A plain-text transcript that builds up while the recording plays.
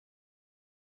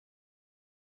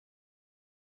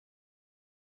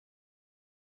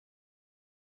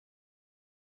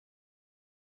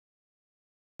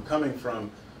coming from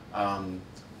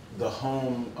the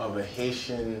home of a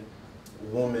Haitian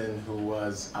woman who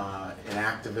was an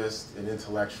activist, an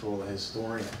intellectual, a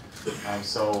historian.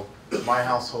 So my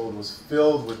household was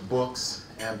filled with books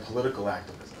and political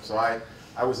activism. So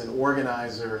I was an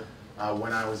organizer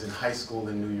when I was in high school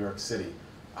in New York City.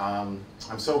 I'm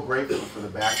so grateful for the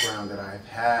background that I've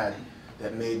had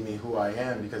that made me who I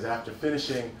am, because after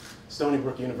finishing Stony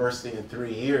Brook University in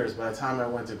 3 years, by the time I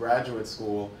went to graduate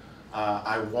school,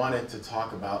 I wanted to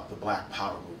talk about the Black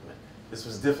Power movement. This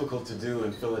was difficult to do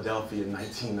in Philadelphia in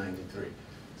 1993.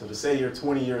 So to say you're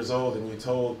 20 years old and you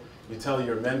tell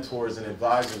your mentors and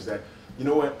advisors that, you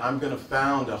know what, I'm going to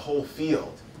found a whole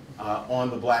field on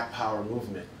the Black Power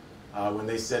movement, when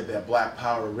they said that Black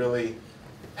Power really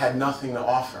had nothing to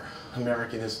offer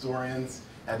American historians,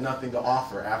 had nothing to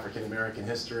offer African American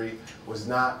history, was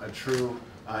not a true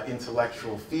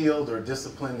intellectual field or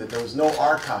discipline, that there was no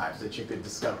archives that you could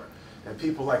discover. And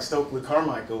people like Stokely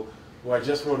Carmichael, who I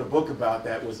just wrote a book about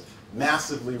that was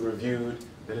massively reviewed,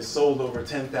 that has sold over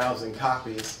 10,000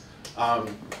 copies,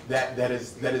 that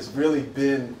has really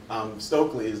been,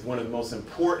 Stokely is one of the most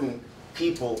important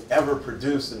people ever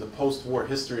produced in the post-war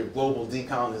history of global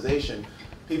decolonization.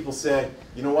 People said,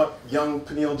 you know what, young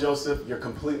Peniel Joseph, you're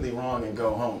completely wrong and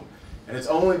go home. And it's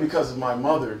only because of my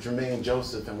mother, Jermaine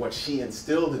Joseph, and what she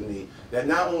instilled in me, that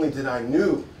not only did I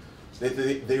knew that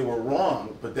they were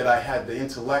wrong, but that I had the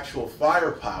intellectual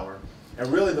firepower and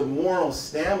really the moral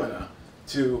stamina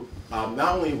to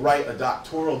not only write a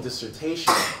doctoral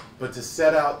dissertation, but to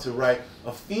set out to write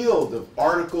a field of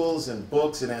articles and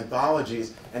books and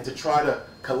anthologies and to try to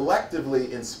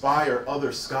collectively inspire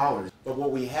other scholars. But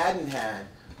what we hadn't had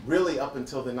really up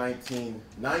until the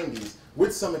 1990s,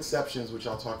 with some exceptions which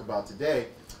I'll talk about today,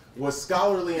 was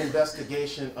scholarly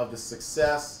investigation of the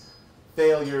success,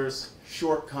 failures,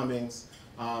 shortcomings,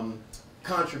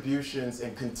 contributions,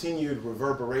 and continued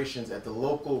reverberations at the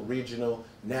local, regional,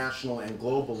 national, and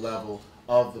global level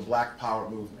of the Black Power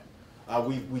movement.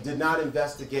 We did not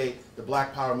investigate the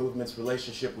Black Power movement's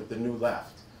relationship with the New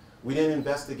Left. We didn't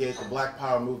investigate the Black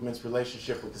Power movement's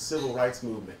relationship with the Civil Rights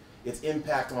Movement, its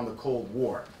impact on the Cold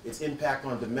War, its impact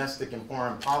on domestic and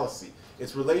foreign policy,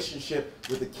 its relationship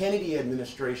with the Kennedy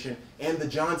administration and the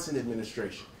Johnson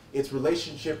administration, its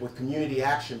relationship with community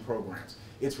action programs,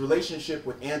 its relationship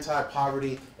with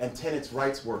anti-poverty and tenants'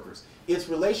 rights workers, its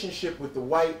relationship with the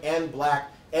white and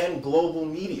black and global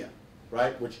media,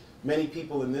 right, which many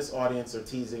people in this audience are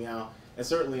teasing out. And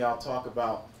certainly I'll talk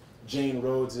about Jane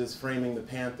Rhodes's Framing the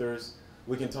Panthers.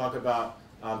 We can talk about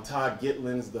Todd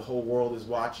Gitlin's The Whole World is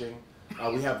Watching.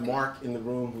 We have Mark in the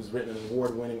room who's written an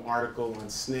award-winning article on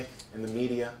SNCC and the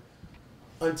media.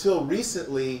 Until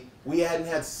recently, we hadn't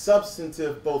had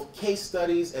substantive both case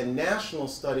studies and national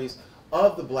studies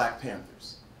of the Black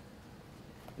Panthers.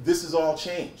 This has all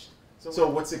changed. So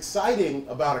what's exciting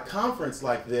about a conference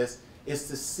like this is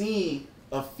to see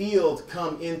a field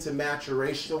come into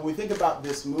maturation. So when we think about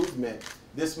this movement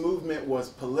was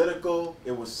political,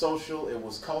 it was social, it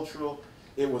was cultural,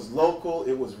 it was local,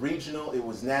 it was regional, it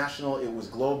was national, it was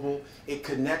global. It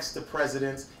connects to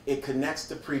presidents, it connects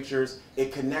to preachers,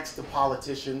 it connects to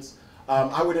politicians.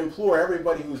 I would implore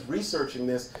everybody who's researching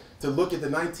this to look at the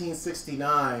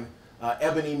 1969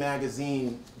 Ebony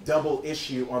magazine double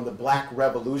issue on the Black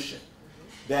Revolution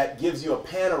that gives you a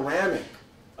panoramic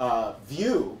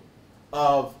view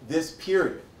of this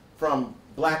period, from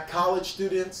black college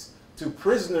students to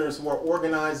prisoners who are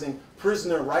organizing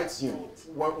prisoner rights unions.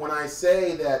 When I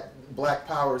say that Black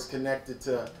Power is connected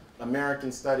to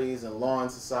American studies and law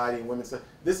and society and women's studies,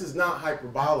 this is not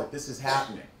hyperbolic, this is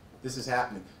happening. This is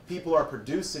happening. People are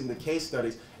producing the case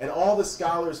studies, and all the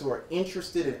scholars who are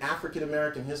interested in African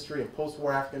American history and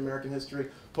post-war African American history,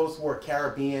 post-war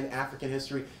Caribbean African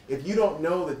history, if you don't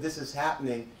know that this is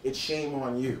happening, it's shame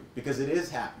on you, because it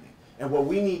is happening. And what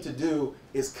we need to do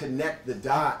is connect the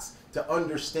dots to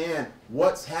understand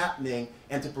what's happening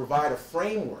and to provide a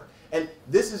framework. And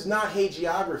this is not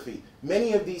hagiography.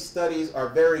 Many of these studies are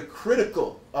very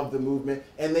critical of the movement,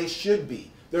 and they should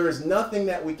be. There is nothing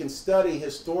that we can study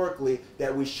historically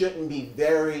that we shouldn't be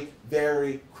very,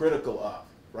 very critical of,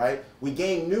 right? We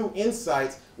gain new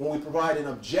insights when we provide an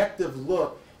objective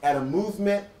look at a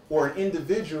movement or an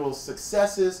individual's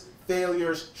successes,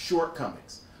 failures,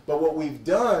 shortcomings. But what we've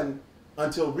done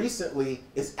until recently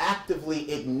is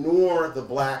actively ignore the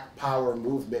Black Power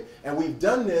movement. And we've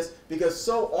done this because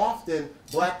so often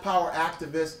Black Power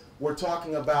activists were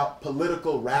talking about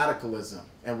political radicalism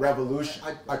and revolution.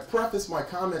 I preface my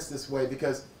comments this way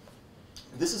because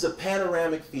this is a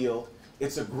panoramic field,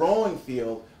 it's a growing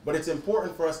field, but it's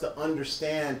important for us to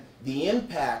understand the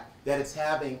impact that it's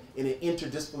having in an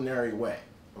interdisciplinary way.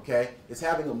 okay? It's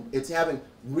having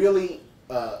really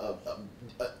a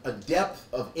depth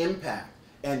of impact,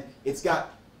 and it's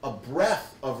got a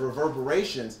breadth of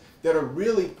reverberations that are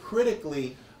really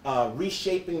critically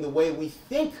reshaping the way we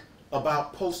think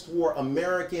about post-war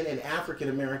American and African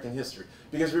American history.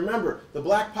 Because remember, the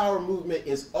Black Power movement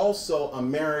is also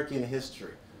American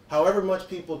history. However much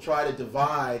people try to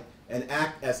divide and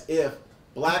act as if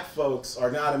black folks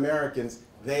are not Americans,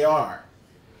 they are.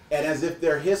 And as if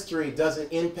their history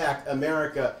doesn't impact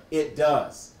America, it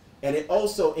does. And it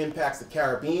also impacts the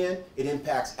Caribbean, it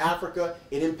impacts Africa,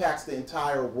 it impacts the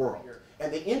entire world.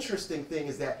 And the interesting thing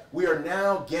is that we are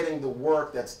now getting the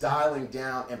work that's dialing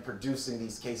down and producing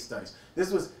these case studies. This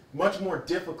was much more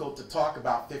difficult to talk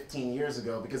about 15 years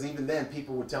ago, because even then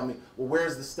people would tell me, well,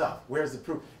 where's the stuff? Where's the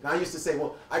proof? And I used to say,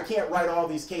 well, I can't write all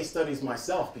these case studies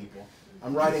myself, people.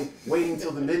 I'm waiting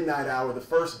till the midnight hour, the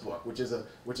first book, which is a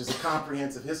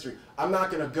comprehensive history. I'm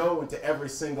not going to go into every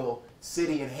single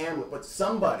city and hamlet, but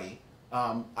somebody,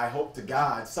 I hope to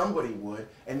God, somebody would.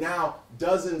 And now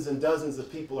dozens and dozens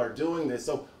of people are doing this.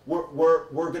 So we're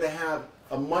going to have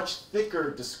a much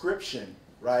thicker description,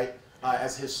 right,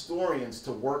 as historians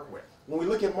to work with. When we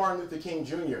look at Martin Luther King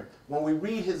Jr., when we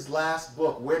read his last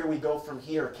book, Where Do We Go From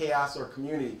Here, Chaos or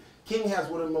Community, King has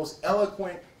one of the most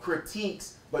eloquent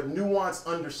critiques but nuanced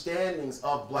understandings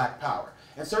of black power.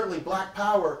 And certainly black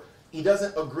power, he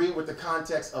doesn't agree with the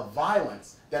context of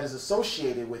violence that is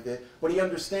associated with it, but he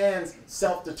understands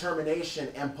self-determination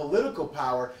and political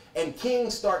power, and King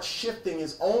starts shifting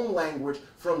his own language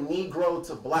from Negro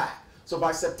to black. So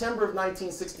by September of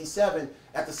 1967,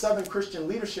 at the Southern Christian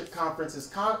Leadership Conference's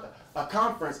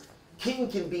conference, King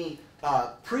can be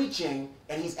preaching,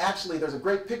 and he's actually, there's a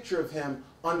great picture of him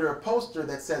under a poster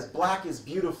that says, "Black is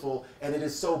beautiful, and it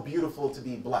is so beautiful to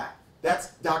be black."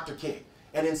 That's Dr. King.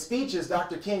 And in speeches,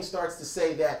 Dr. King starts to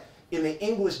say that in the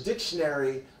English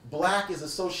dictionary, black is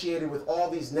associated with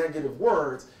all these negative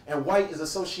words, and white is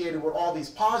associated with all these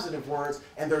positive words,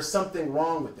 and there's something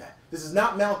wrong with that. This is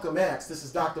not Malcolm X, this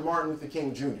is Dr. Martin Luther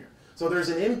King Jr. So there's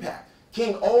an impact.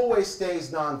 King always stays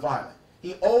nonviolent.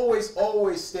 He always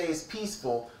stays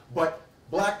peaceful, but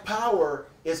black power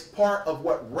is part of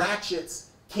what ratchets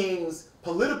King's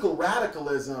political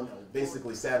radicalism.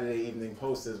 Basically, Saturday Evening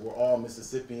Post says we're all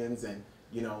Mississippians, and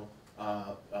you know,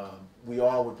 we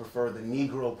all would prefer the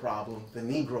Negro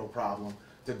problem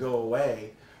to go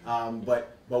away,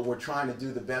 but we're trying to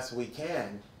do the best we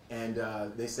can, and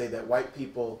they say that white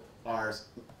people are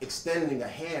extending a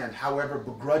hand, however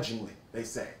begrudgingly, they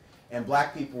say, and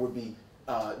black people would be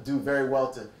do very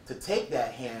well to take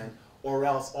that hand, or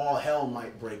else all hell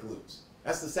might break loose.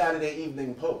 That's the Saturday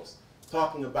Evening Post,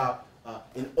 talking about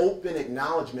an open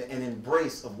acknowledgement and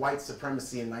embrace of white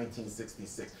supremacy in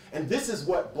 1966. And this is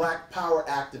what black power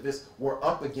activists were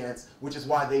up against, which is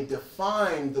why they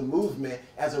defined the movement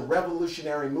as a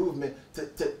revolutionary movement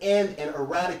to end and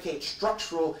eradicate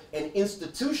structural and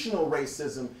institutional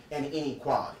racism and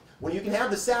inequality. When you can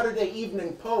have the Saturday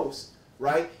Evening Post,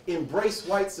 right, embrace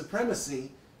white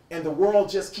supremacy, and the world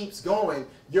just keeps going,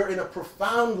 you're in a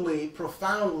profoundly,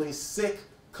 profoundly sick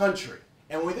country.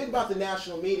 And when we think about the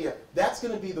national media, that's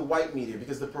going to be the white media,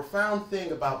 because the profound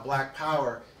thing about black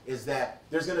power is that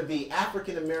there's going to be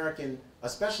African American,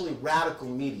 especially radical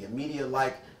media, media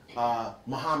like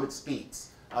Muhammad Speaks,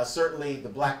 certainly the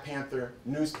Black Panther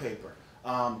newspaper,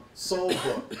 Soul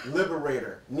Book,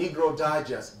 Liberator, Negro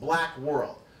Digest, Black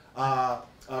World,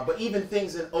 but even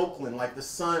things in Oakland, like the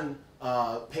Sun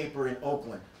paper in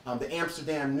Oakland, the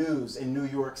Amsterdam News in New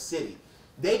York City.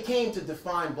 They came to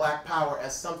define black power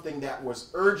as something that was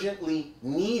urgently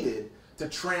needed to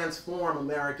transform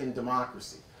American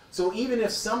democracy. So even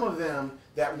if some of them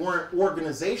that weren't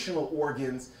organizational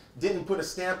organs didn't put a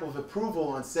stamp of approval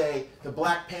on, say, the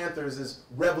Black Panthers is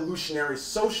revolutionary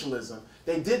socialism,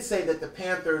 they did say that the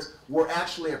Panthers were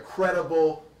actually a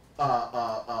credible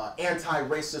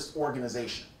anti-racist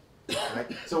organization.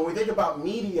 Right? So when we think about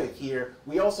media here,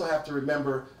 we also have to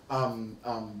remember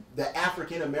the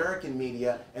African American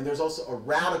media, and there's also a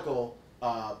radical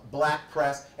black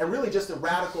press, and really just a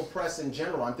radical press in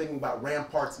general. I'm thinking about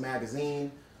Ramparts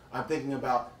magazine. I'm thinking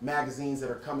about magazines that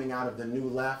are coming out of the New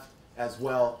Left as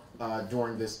well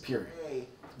during this period.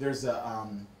 There's a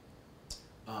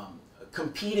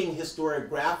competing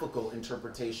historiographical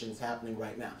interpretations happening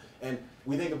right now. And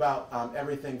we think about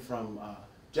everything from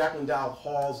Jacqueline Dowell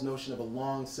Hall's notion of a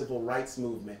long civil rights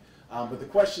movement. But the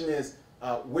question is,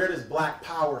 where does black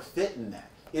power fit in that?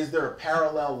 Is there a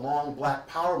parallel long black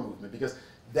power movement? Because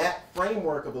that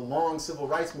framework of a long civil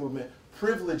rights movement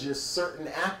privileges certain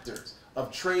actors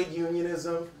of trade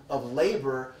unionism, of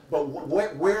labor, but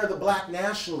where are the black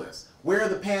nationalists? Where are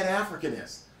the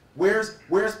Pan-Africanists? Where's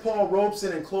Paul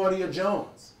Robeson and Claudia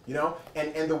Jones? You know,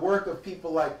 and the work of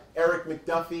people like Eric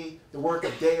McDuffie, the work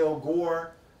of Dale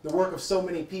Gore, the work of so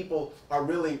many people are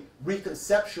really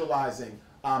reconceptualizing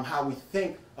how we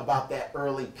think about that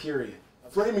early period.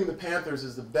 Framing the Panthers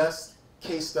is the best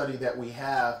case study that we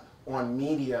have on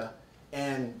media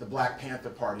and the Black Panther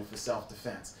Party for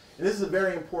self-defense. And this is a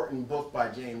very important book by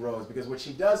Jane Rose, because what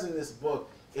she does in this book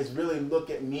is really look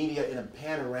at media in a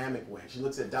panoramic way. She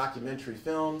looks at documentary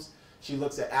films, she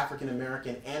looks at African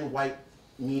American and white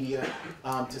media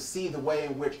to see the way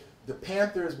in which the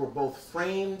Panthers were both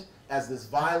framed as this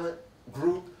violent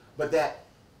group, but that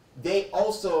they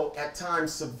also at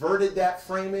times subverted that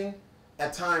framing,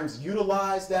 at times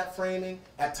utilized that framing,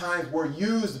 at times were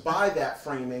used by that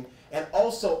framing, and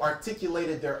also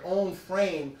articulated their own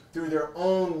frame through their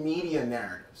own media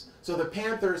narratives. So the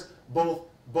Panthers both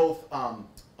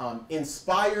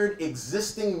inspired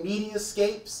existing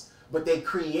mediascapes, but they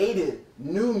created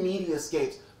new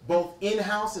mediascapes, both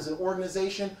in-house as an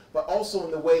organization, but also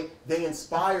in the way they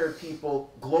inspired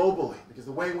people globally. Because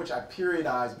the way in which I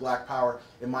periodize Black Power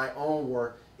in my own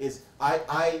work is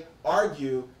I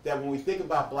argue that when we think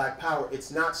about Black Power,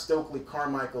 it's not Stokely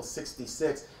Carmichael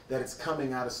 66, that it's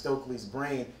coming out of Stokely's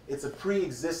brain. It's a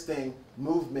pre-existing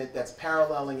movement that's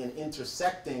paralleling and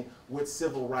intersecting with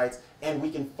civil rights, and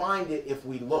we can find it if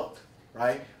we look,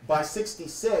 right? By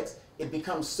 66, it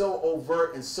becomes so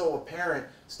overt and so apparent.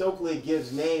 Stokely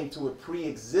gives name to a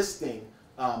pre-existing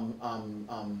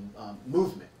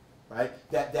movement, right?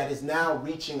 That is now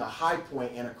reaching a high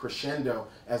point and a crescendo,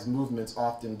 as movements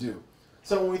often do.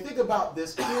 So when we think about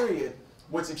this period,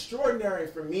 what's extraordinary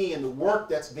for me in the work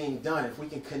that's being done, if we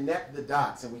can connect the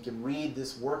dots and we can read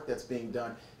this work that's being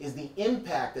done, is the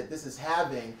impact that this is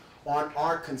having on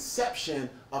our conception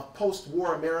of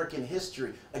post-war American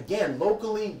history. Again,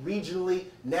 locally, regionally,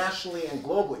 nationally, and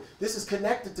globally. This is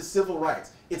connected to civil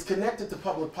rights. It's connected to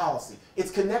public policy. It's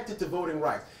connected to voting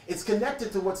rights. It's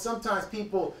connected to what sometimes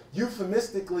people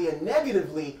euphemistically and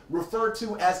negatively refer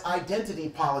to as identity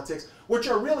politics, which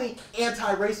are really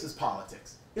anti-racist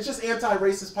politics. It's just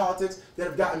anti-racist politics that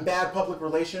have gotten bad public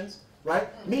relations. Right?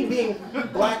 Me being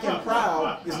black and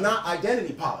proud is not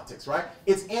identity politics, right?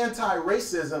 It's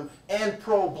anti-racism and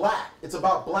pro-black. It's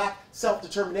about black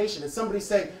self-determination. It's somebody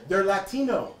saying they're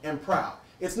Latino and proud.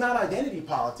 It's not identity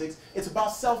politics. It's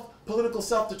about political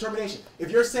self-determination. If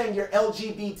you're saying you're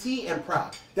LGBT and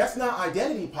proud, that's not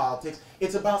identity politics.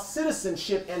 It's about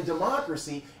citizenship and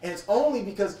democracy, and it's only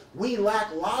because we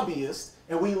lack lobbyists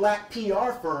and we lack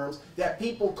PR firms that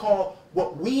people call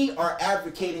what we are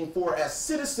advocating for as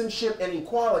citizenship and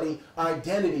equality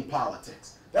identity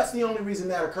politics. That's the only reason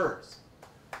that occurs.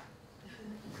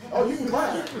 Oh, you can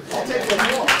clap. I'll take the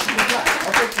applause. You can clap.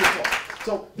 I'll take the applause.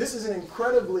 So this is an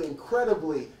incredibly,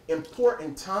 incredibly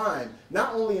important time,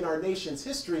 not only in our nation's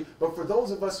history, but for those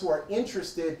of us who are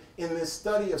interested in this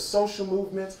study of social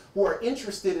movements, who are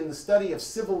interested in the study of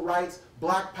civil rights,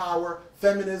 Black power,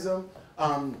 feminism.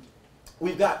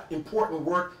 We've got important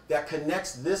work that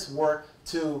connects this work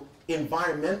to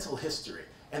environmental history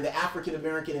and the African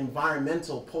American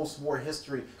environmental post-war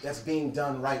history that's being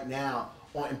done right now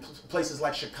in places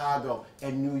like Chicago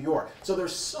and New York. So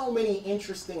there's so many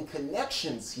interesting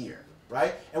connections here,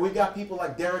 right? And we've got people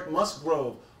like Derek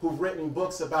Musgrove who've written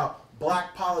books about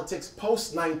Black politics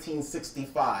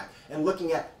post-1965 and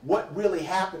looking at what really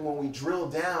happened when we drill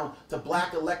down to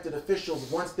black elected officials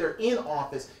once they're in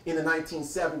office in the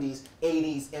 1970s,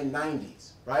 80s, and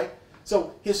 90s, right?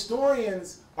 So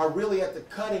historians are really at the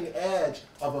cutting edge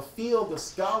of a field of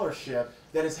scholarship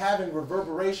that is having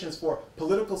reverberations for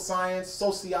political science,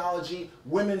 sociology,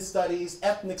 women's studies,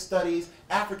 ethnic studies,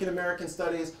 African American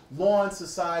studies, law and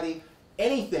society,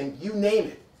 anything, you name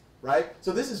it. Right?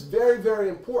 So this is very, very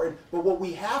important, but what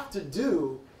we have to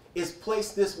do is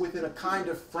place this within a kind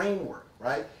of framework,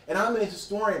 right? And I'm a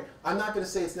historian. I'm not going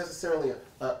to say it's necessarily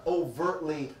a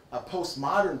overtly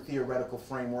postmodern theoretical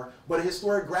framework, but a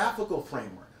historiographical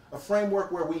framework, a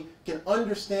framework where we can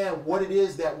understand what it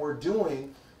is that we're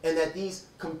doing, and that these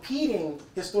competing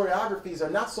historiographies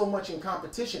are not so much in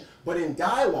competition, but in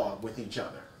dialogue with each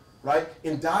other, right?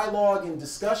 In dialogue and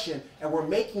discussion, and we're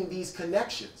making these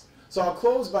connections. So I'll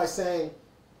close by saying,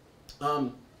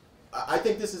 I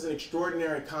think this is an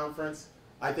extraordinary conference.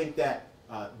 I think that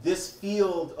this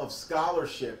field of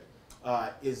scholarship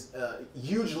is a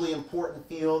hugely important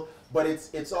field, but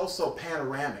it's also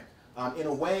panoramic. In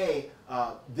a way,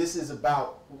 this is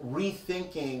about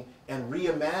rethinking and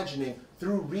reimagining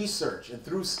through research and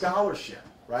through scholarship,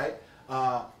 right?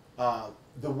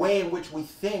 The way in which we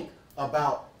think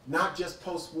about not just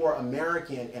post-war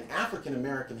American and African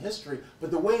American history,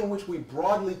 but the way in which we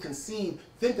broadly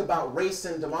think about race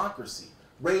and democracy.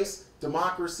 Race,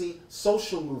 democracy,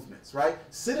 social movements, right?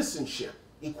 Citizenship,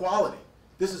 equality.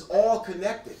 This is all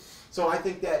connected. So I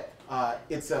think that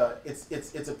it's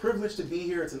a privilege to be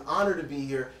here. It's an honor to be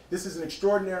here. This is an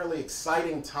extraordinarily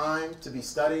exciting time to be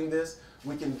studying this.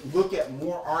 We can look at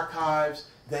more archives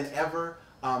than ever.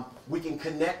 We can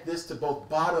connect this to both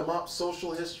bottom-up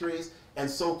social histories and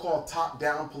so-called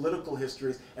top-down political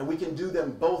histories, and we can do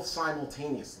them both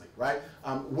simultaneously, right?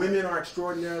 Women are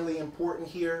extraordinarily important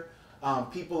here.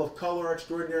 People of color are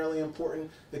extraordinarily important.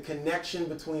 The connection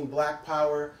between Black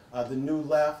Power, the New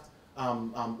Left,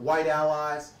 white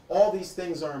allies, all these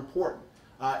things are important.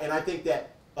 And I think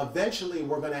that eventually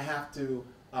we're going to have to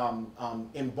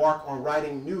embark on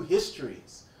writing new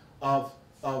histories of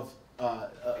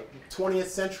 20th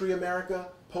century America,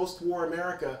 post-war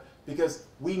America, because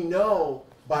we know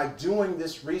by doing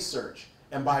this research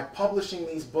and by publishing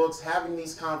these books, having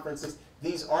these conferences,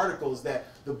 these articles, that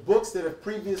the books that have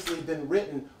previously been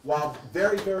written, while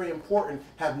very, very important,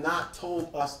 have not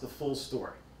told us the full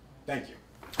story. Thank you.